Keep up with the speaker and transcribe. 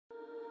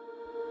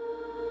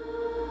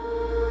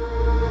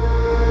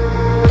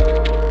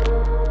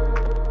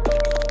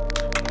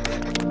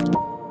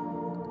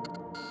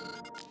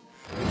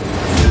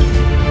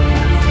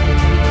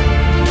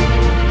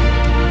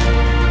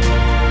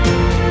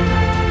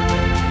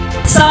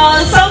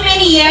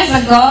years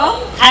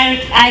ago,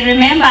 I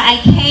remember I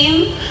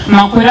came.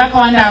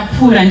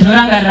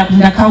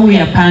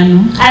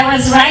 I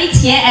was right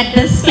here at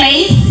this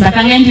place.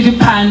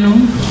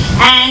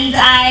 And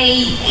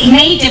I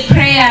made a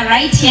prayer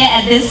right here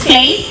at this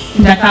place.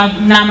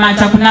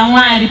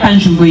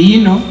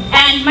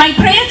 And my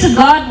prayer to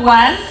God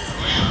was,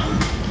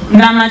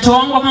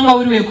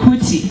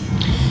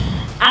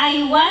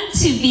 I want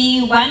to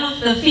be one of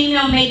the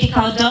female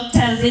medical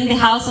doctors in the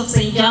house of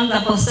St. John's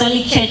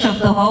Apostolic Church of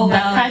the whole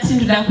world.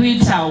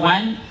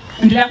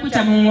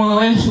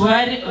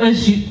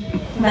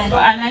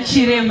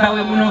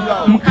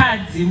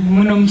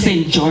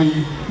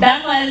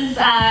 That was,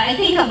 I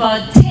think,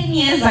 about 10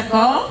 years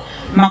ago.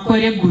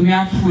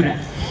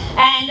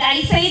 And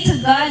I say to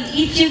God,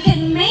 if you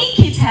can make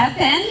it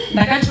happen,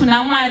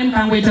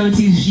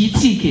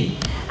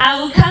 I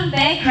will come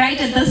back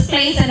right at this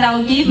place and I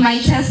will give my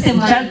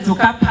testimony.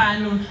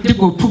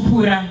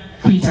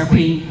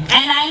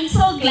 And I'm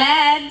so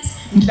glad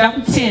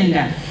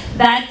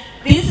that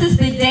this is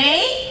the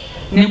day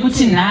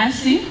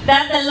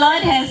that the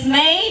Lord has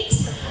made,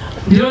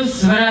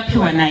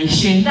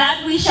 that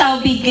we shall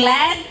be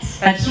glad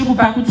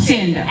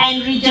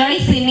and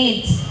rejoice in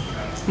it.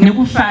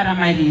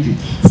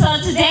 So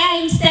today I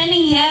am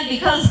standing here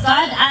because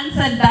God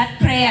answered that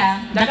prayer.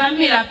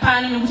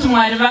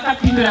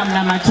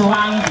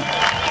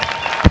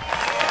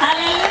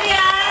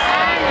 Hallelujah!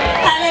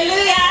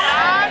 Hallelujah!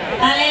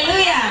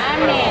 Hallelujah!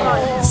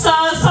 So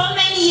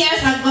many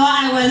years ago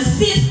I was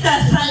Sister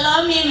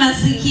Salome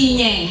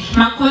Masikinye.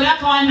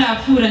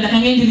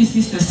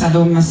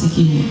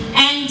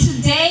 And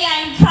today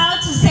I am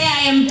proud to say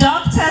I am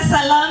Dr.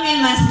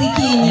 Salome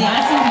Masikinye.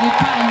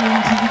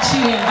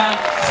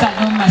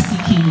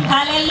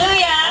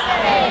 Hallelujah!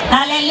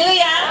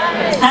 Hallelujah!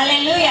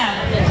 Hallelujah!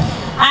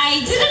 I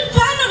didn't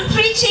plan on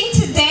preaching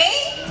today,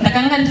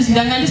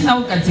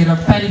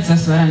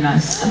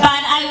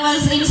 but I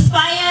was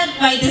inspired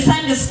by the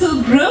Sunday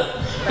school group.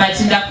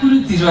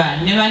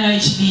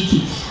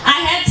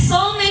 I had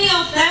so many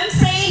of them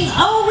saying,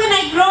 oh, when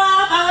I grow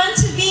up, I want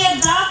to be a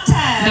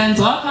doctor.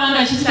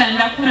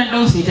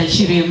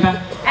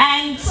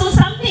 And so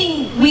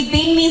something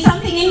within me,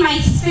 something in my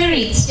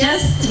spirit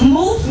just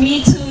moved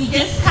me to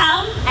just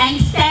come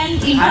and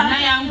stand in front of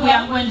people.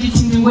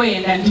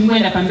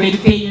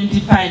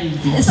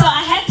 So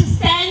I had to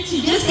stand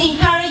to just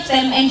encourage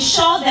them and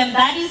show them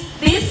that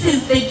this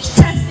is the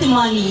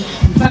testimony.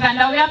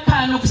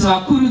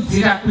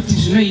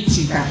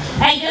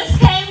 I just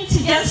came to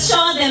just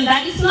show them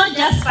that it's not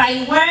just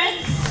by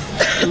words,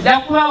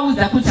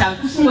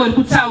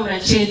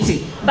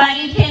 but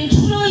it can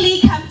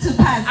truly come to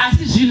pass.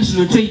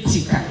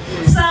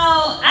 So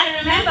I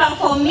remember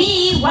for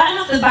me, one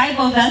of the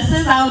Bible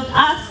verses, I would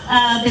ask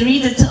the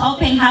reader to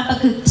open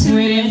Habakkuk 2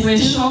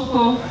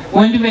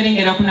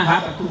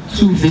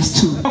 verse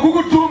 2.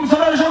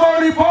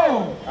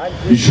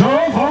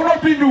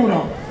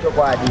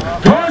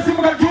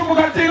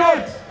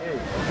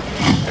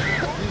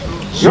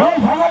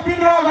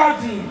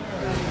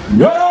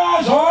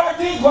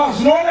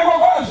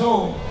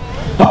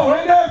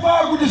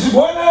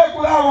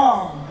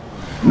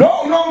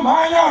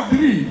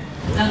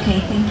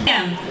 Okay, thank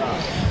you.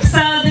 So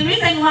the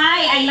reason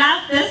why I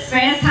love this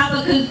verse,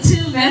 Habakkuk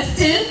 2 verse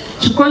 2,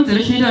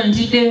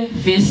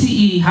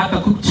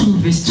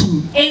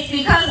 is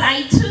because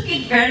I took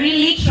it very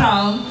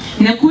literal.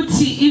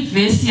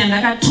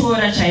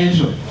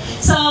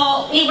 So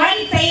what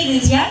it says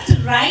is you have to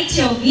write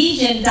your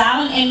vision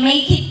down and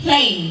make it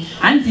plain.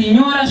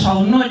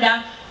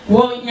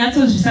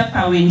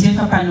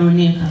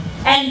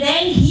 And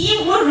then he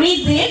who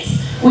reads it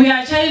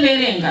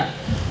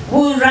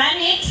will run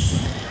it,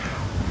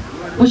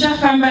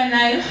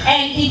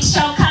 and it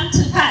shall come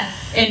to pass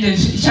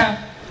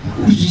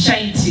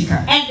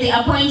at the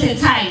appointed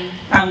time.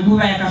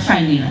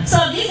 So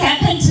this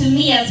happened to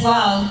me as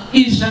well.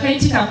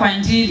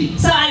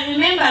 So I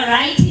remember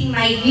writing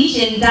my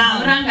vision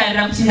down.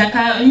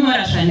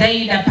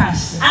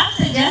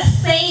 After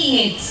just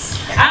saying it,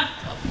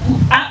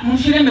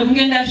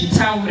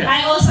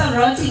 I also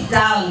wrote it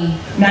down.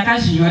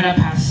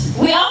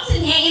 We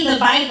often hear in the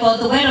Bible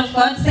the word of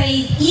God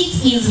says,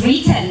 it is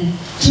written.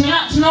 So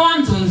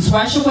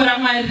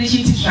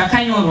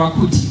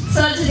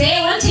today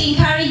I want to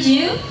encourage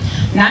you.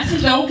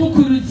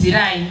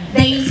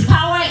 There is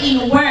power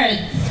in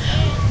words.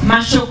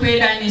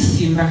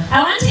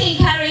 I want to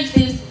encourage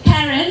the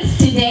parents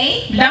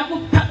today.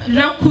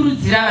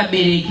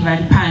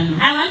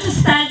 I want to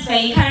start by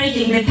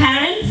encouraging the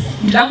parents.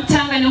 And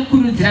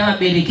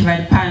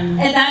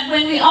that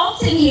when we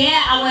often hear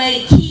our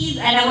kids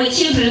and our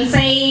children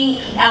saying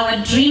our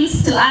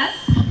dreams to us,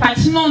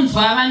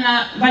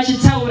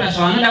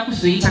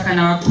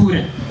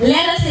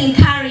 let us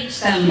encourage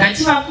them.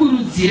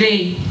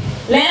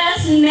 Let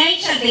us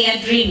nurture their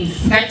dreams.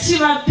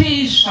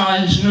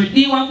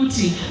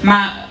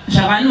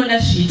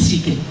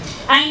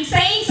 I'm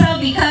saying so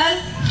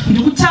because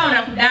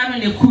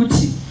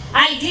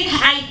I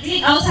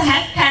did also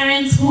have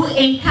parents who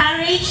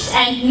encouraged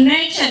and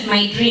nurtured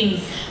my dreams.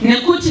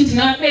 Nekuti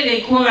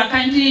ndinovabereki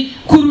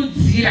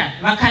vakandikurudzira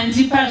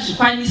vakandipa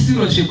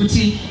zvikwanisiro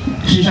zvekuti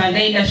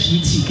zvandaida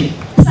zviitike.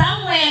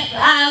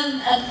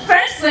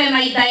 First were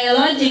my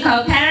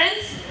biological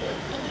parents.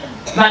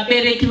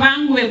 Vabereki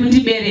vangu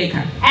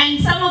vekundibereka.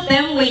 And some of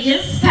them were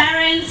just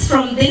parents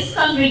from this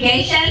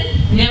congregation.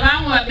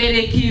 Nevamwe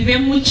vabereki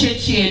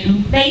vemuchechi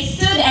yedu. They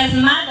stood as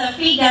mother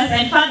figures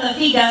and father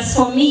figures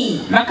for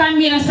me.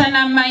 Vakamira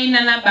sana mai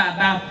nana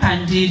baba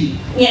pandiri.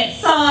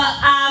 Yes, so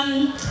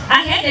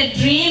I had a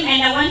dream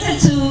and I wanted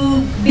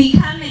to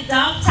become a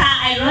doctor.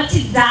 I wrote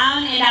it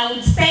down and I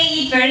would say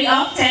it very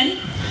often.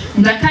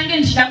 Ndakange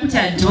ndichida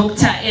kuita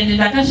doctor and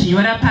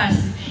ndakazvinyora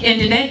pasi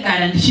and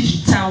ndaigara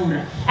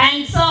ndichizvitaura.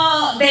 And so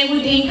they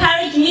would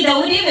encourage me. They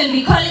would even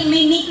be calling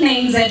me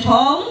nicknames at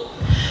home.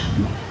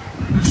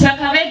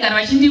 Saka vaigara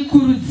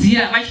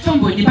vachindikurudzira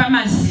vachitombondipa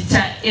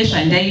mazita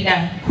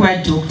ezvandaida kuva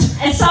doctor.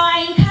 And so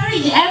I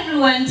encourage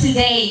everyone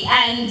today,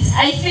 and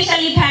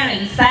especially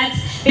parents, that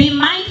be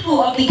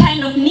mindful of the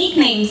kind of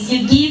nicknames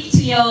you give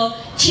to your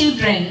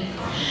children.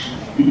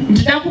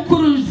 Ndida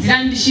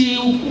kukurudzira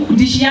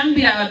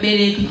ndichiyambira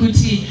vabereki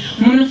kuti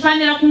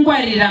munofanira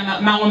kungwarira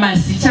mamwe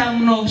mazita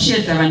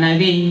munoshedza vana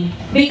venyu.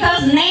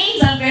 Because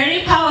names are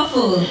very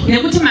powerful.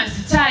 Nekuti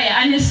mazita aya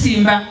ane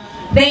simba.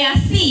 They are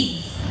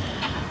seeds.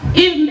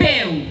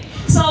 Imbeu.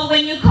 So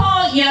when you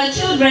call your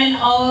children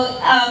or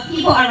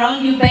people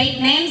around you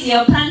bad names,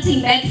 you're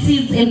planting bad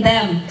seeds in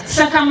them.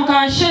 Saka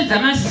mukavashedza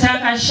mazita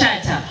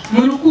akashata,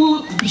 muri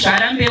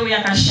kudzvara mbeu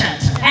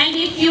yakashata. And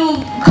if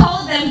you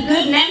call them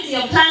good names,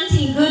 you're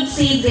planting good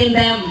seeds in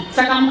them.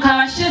 Saka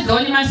mukavashedzawo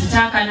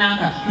nemazita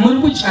akanaka,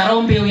 muri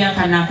kudyarawo mbeu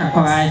yakanaka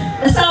kwavari.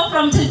 So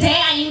from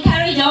today, I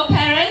encourage all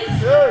parents.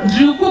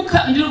 Hazvina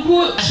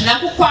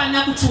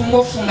kukwana kuti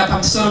ungofunga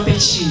pamusoro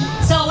pechinhu.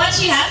 So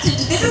what you have to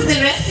do, this is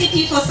the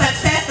recipe for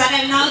success that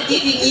I'm now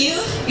giving you.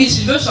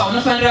 Izvi ndo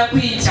zvaunofanira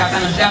kuita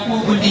kana zvida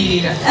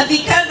kubudirira.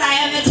 Because I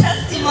am a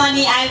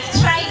testimony, I've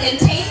tried and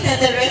tasted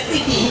the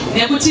recipe.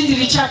 Nekuti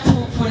ndiri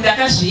chapupu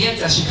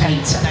ndakazviedza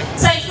zvikaita.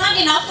 So it's not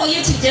enough for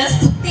you to just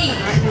think.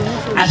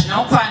 Hazvina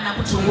kukwana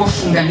kuti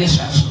ungofunga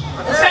nezvazvo.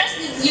 The first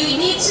is you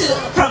need to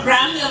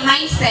program your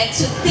mindset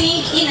to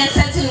think in a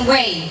certain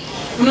way.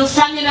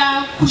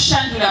 Unofanira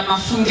kushandura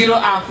mafungiro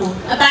ako.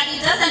 But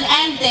it doesn't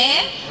end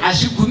there.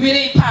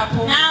 Hazvigumire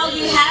ipapo. Now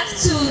you have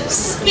to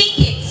speak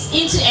it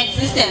into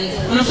existence.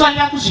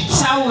 Unofanira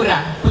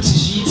kuzvitaura kuti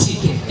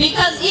zviitike.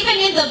 Because even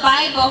in the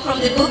Bible, from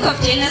the book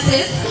of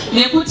Genesis,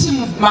 nekuti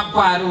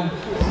mumagwaro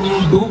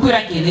mubhuku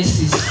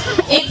raGenesis,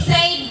 it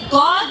said,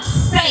 God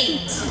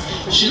said,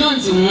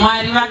 zvinonzi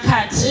Mwari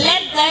vakati,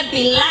 let there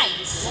be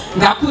light.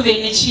 ngakuve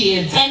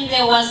nechiedza. And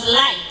there was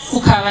light.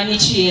 Kukava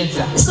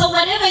nechiedza. So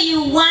whatever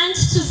you want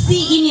to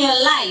see in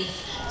your life,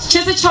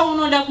 chese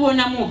chaunoda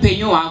kuona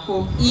muupenyu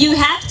hwako, you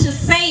have to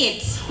say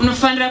it.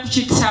 Unofanira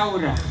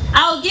kuchitaura.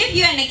 I'll give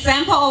you an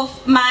example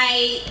of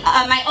my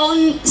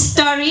own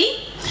story.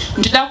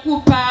 Ndida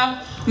kupa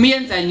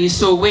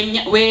muenzaniso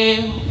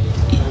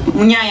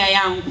wenyaya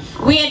yangu.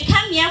 We had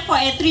come here for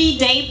a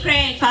 3-day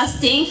prayer and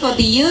fasting for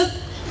the youth.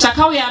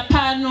 Takauya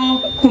pano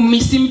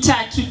kumisi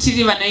mitatu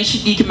tiri vana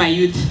vechidiki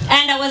mayouth.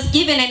 And I was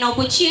given an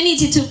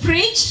opportunity to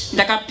preach.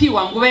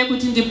 Ndakapiwa nguva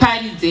yekuti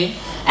ndiparidze.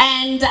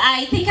 And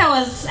I think I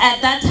was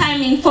at that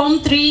time in Form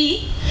 3.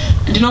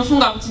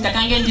 Ndinofunga kuti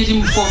ndakange ndiri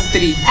mu Form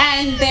 3.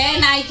 And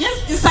then I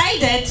just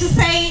decided to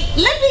say,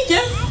 let me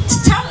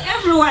just tell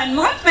everyone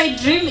what my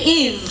dream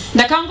is.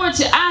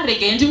 Ndakangoti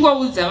rege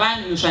ndingoudza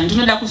vanhu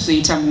zvandinoda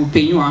kuzoita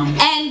muupenyu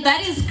hwangu. And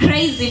that is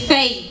crazy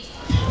faith.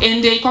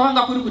 Ende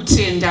kwakanga kuri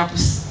kutenda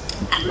kusi.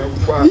 I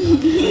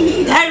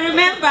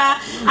remember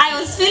I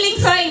was feeling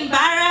so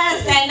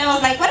embarrassed and I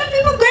was like, what are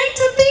people going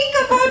to think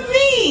about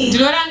me?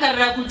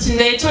 Ndinorangarira kuti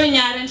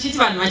ndaitonyara ndichiti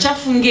vanhu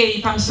vachafungei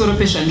pamusoro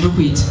pezvandiri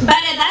kuita. But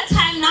at that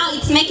time now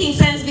it's making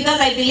sense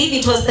because I believe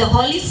it was the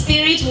Holy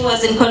Spirit who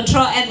was in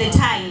control at the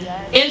time.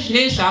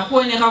 Ezvinei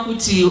zvakuoneka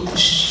kuti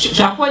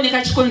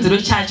zvakuoneka chikonzero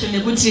chacho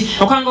nekuti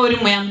wakanga uri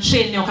mweya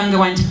mutsvene wakanga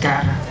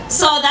wandigara.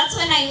 So that's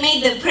when I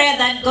made the prayer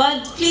that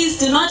God, please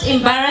do not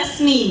embarrass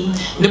me.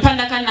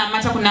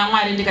 Ndopandakanamata kuna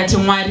Mwari ndikati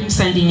Mwari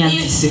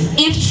musandinyadzise.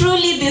 If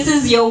truly this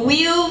is your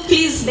will,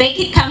 please make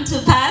it come to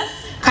pass.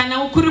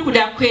 Kana ukuri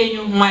kuda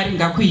kwenyu Mwari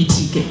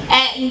ngakuitike.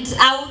 And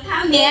I will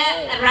come here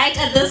right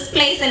at this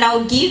place and I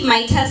will give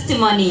my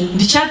testimony.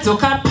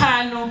 Ndichadzoka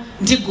pano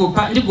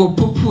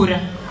ndigopupura.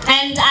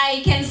 And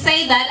I can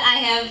say that I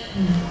have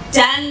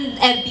done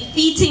a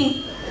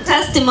befitting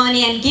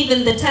testimony and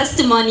given the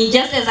testimony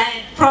just as I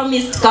had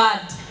promised God.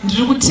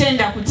 Ndiri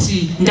kutenda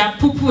kuti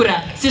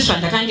ndapupura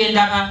sezvandakange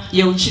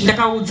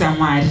ndakaudza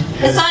Mwari.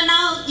 So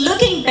now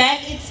looking back,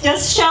 it's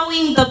just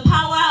showing the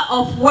power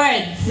of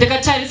words.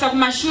 Ndikatarisa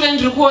kumashure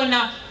ndiri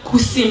kuona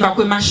kusimba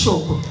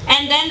kwemashoko.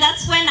 And then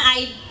that's when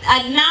I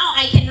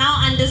can now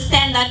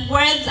understand that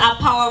words are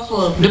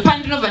powerful.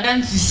 Ndopandinobva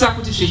ndanzwisisa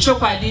kuti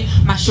zvechokwadi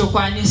mashoko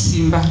ane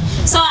simba.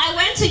 So I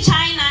went to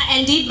China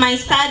and did my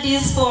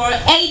studies for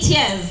 8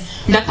 years.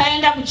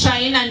 Ndakaenda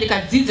kuChina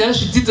ndikadzidza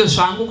zvidzidzo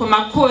zvangu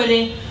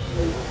kwemakore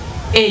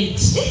 8.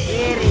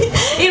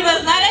 It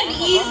was not an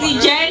easy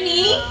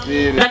journey.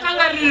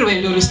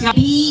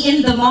 Be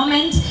in the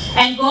moment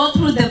and go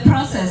through the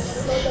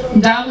process.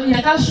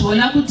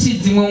 Ndakazviona kuti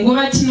dzimwe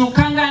nguva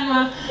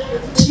tinokanganwa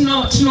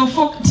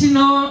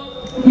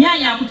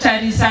nyanya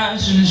kutarisa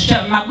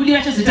zvinhu mabudiro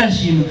achazoita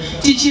zvinhu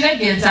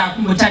tichiregedza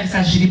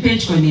kumbotarisa zviri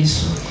pedyo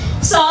nesu.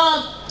 So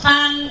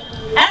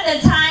at the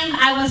time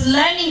I was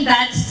learning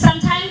that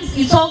sometimes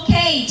it's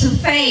okay to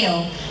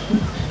fail.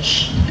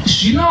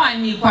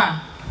 Zvinowanikwa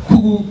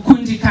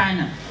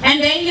kukundikana.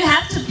 And then you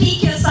have to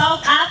pick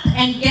yourself up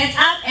and get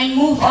up and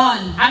move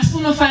on. Asi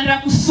unofanira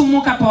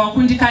kusumuka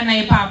pawakundikana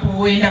ipapo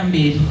woenda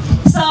mberi.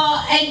 So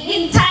and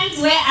in times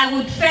where I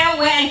would fail,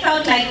 where I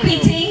felt like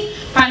quitting,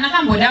 I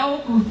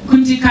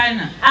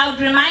would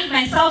remind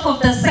myself of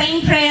the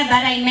same prayer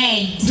that I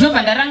made.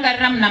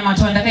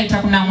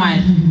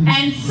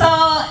 And so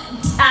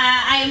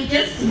I am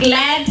just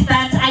glad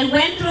that I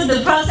went through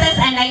the process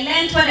and I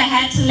learned what I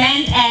had to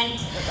learn and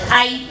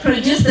I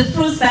produced the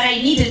fruits that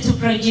I needed to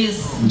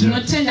produce.